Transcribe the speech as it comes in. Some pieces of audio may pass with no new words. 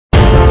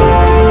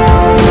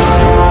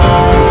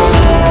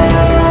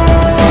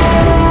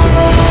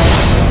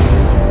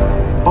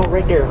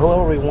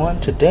hello everyone.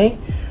 Today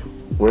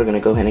we're gonna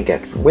go ahead and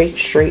get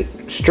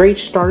straight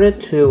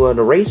started to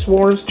the race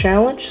wars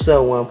challenge.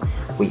 So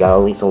we got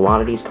at least a lot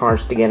of these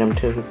cars to get them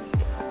to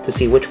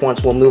see which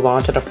ones will move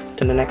on to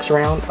the next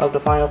round of the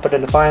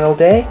final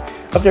day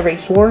of the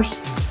race wars.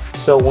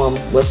 So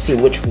let's see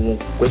which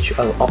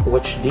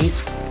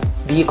these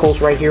vehicles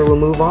right here will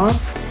move on.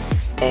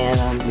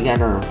 And we got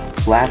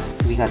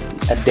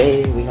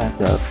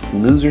the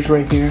losers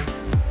right here.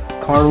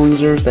 Car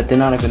losers that did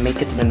not even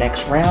make it to the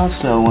next round.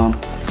 So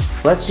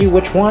let's see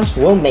which ones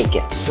will make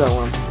it.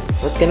 So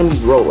let's get them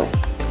rolling.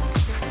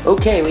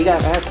 Okay, we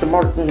got Aston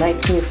Martin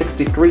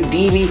 1963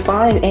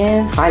 DB5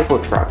 and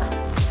Hypertruck.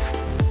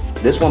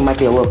 This one might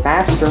be a little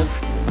faster.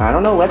 I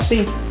don't know. Let's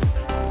see.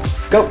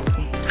 Go.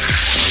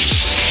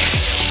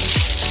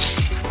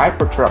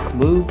 Hypertruck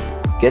move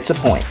gets a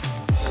point.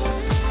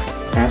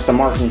 Aston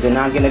Martin did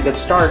not get a good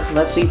start.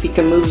 Let's see if he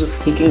can move.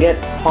 He can get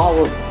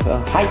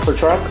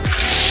Hypertruck.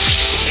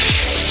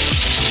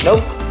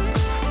 Nope.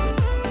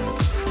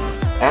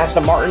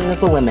 Aston Martin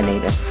is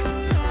eliminated.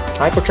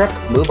 Hypertruck,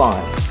 move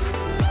on.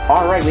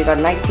 Alright, we got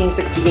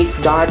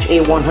 1968 Dodge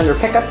A100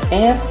 pickup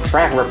and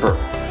Track Ripper.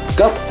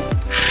 Go.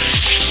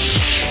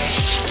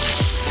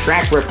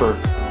 Track Ripper.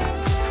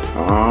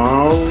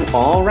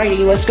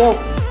 Alrighty, let's go.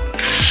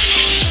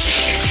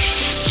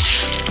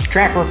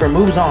 Track Ripper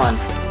moves on.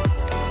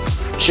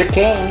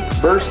 Chicane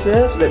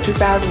versus the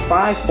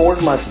 2005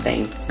 Ford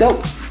Mustang.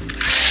 Go.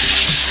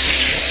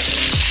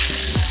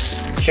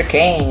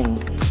 Chicane.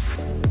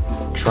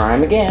 Try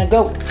him again.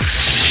 Go.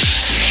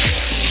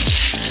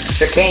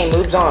 Chicane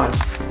moves on.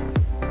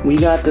 We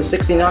got the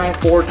 69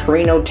 Ford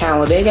Torino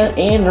Talladega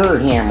and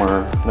Nerd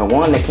Hammer, the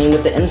one that came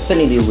with the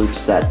Infinity Loop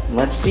set.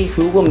 Let's see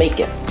who will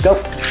make it.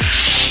 Go.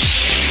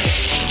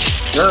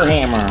 Nerd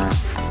Hammer.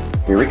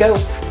 Here we go.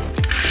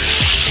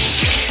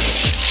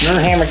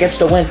 Nerd Hammer gets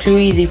the win too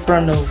easy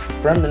from the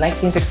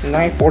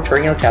 1969 Ford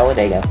Torino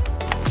Talladega.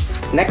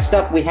 Next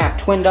up, we have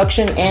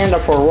Twinduction and a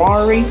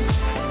Ferrari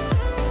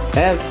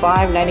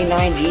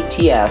F599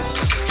 GTS.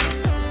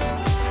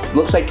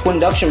 Looks like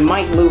Twinduction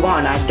might move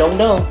on. I don't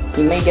know.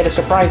 He may get a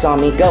surprise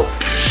on me. Go.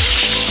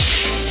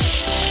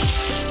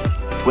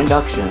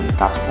 Twinduction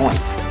got the point.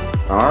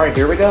 Alright,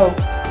 here we go.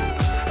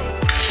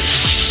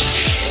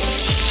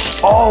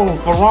 Oh,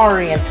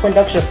 Ferrari and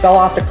Twinduction fell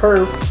off the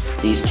curve.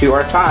 These two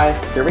are tied.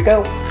 Here we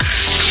go.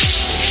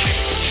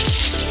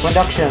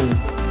 Twinduction.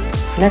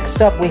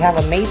 Next up, we have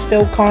a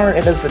Maisto car.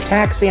 It is a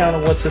taxi. I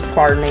don't know what's this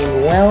car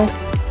named well.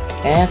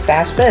 And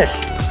Fast Fish.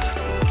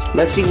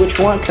 Let's see which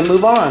one can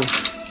move on.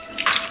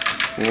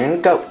 Here we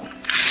go.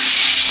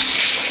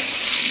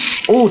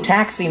 Ooh,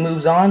 Taxi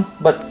moves on,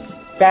 but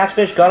Fast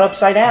Fish got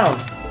upside down.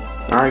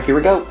 Alright, here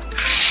we go.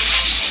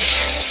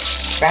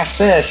 Fast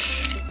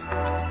Fish.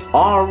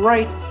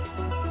 Alright.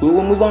 Who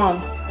will move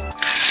on?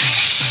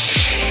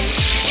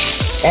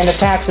 And the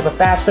Taxi, but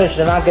Fast Fish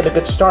did not get a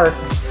good start.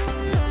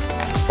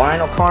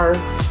 Final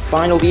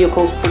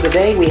vehicles for the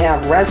day. We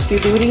have Rescue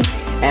Duty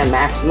and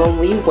Maximum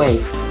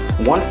Leeway.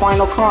 One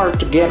final car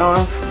to get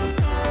on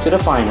to the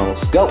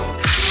finals. Go.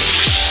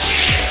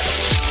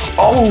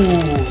 Oh,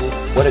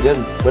 what a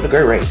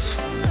great race.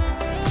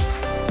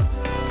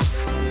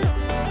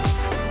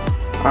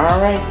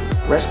 Alright,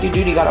 Rescue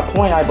Duty got a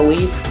point, I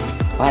believe.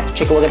 I'll have to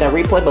take a look at that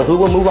replay, but who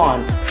will move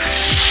on?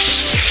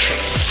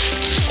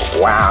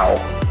 Wow,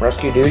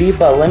 Rescue Duty,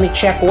 but let me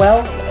check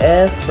well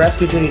if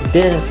Rescue Duty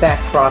did in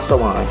fact cross the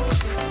line.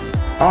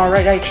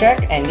 Alright, I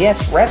check, and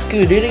yes,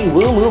 Rescue Duty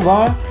will move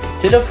on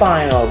to the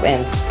finals.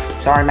 And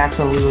sorry,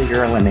 Maximum Leeway,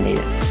 you're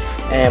eliminated.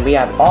 And we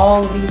have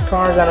all of these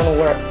cars. I don't know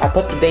where I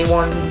put the day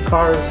one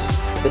cars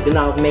that did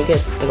not make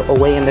it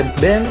away in the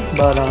bin,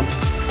 but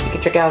you can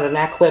check out in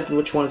that clip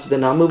which ones did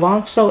not move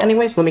on. So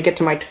anyways, let me get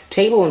to my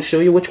table and show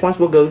you which ones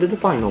will go to the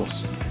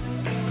finals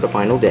for the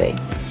final day.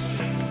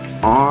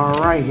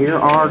 Alright, here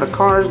are the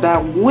cars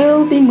that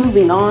will be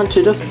moving on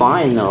to the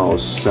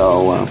finals.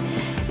 So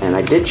and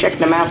I did check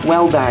them out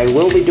well that I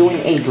will be doing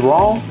a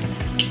draw,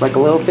 like a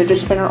little fidget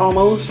spinner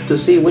almost, to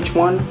see which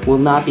one will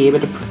not be able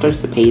to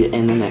participate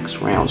in the next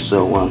round.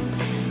 So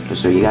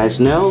just so you guys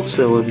know,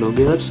 so don't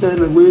get upset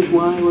like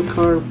what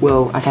car.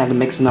 Well, I had to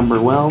mix the number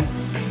well,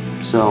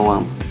 so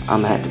I'm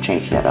gonna have to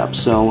change that up.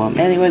 So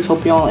anyways,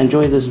 hope y'all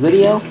enjoyed this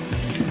video.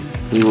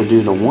 We will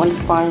do the one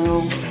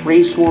final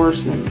race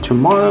wars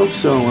tomorrow.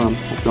 So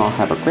hope y'all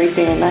have a great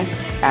day and night.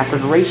 After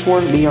the race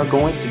wars, we are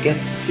going to get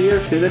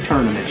here to the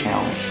tournament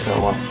challenge.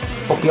 So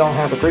hope y'all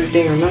have a great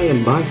day or night,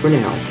 and bye for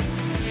now.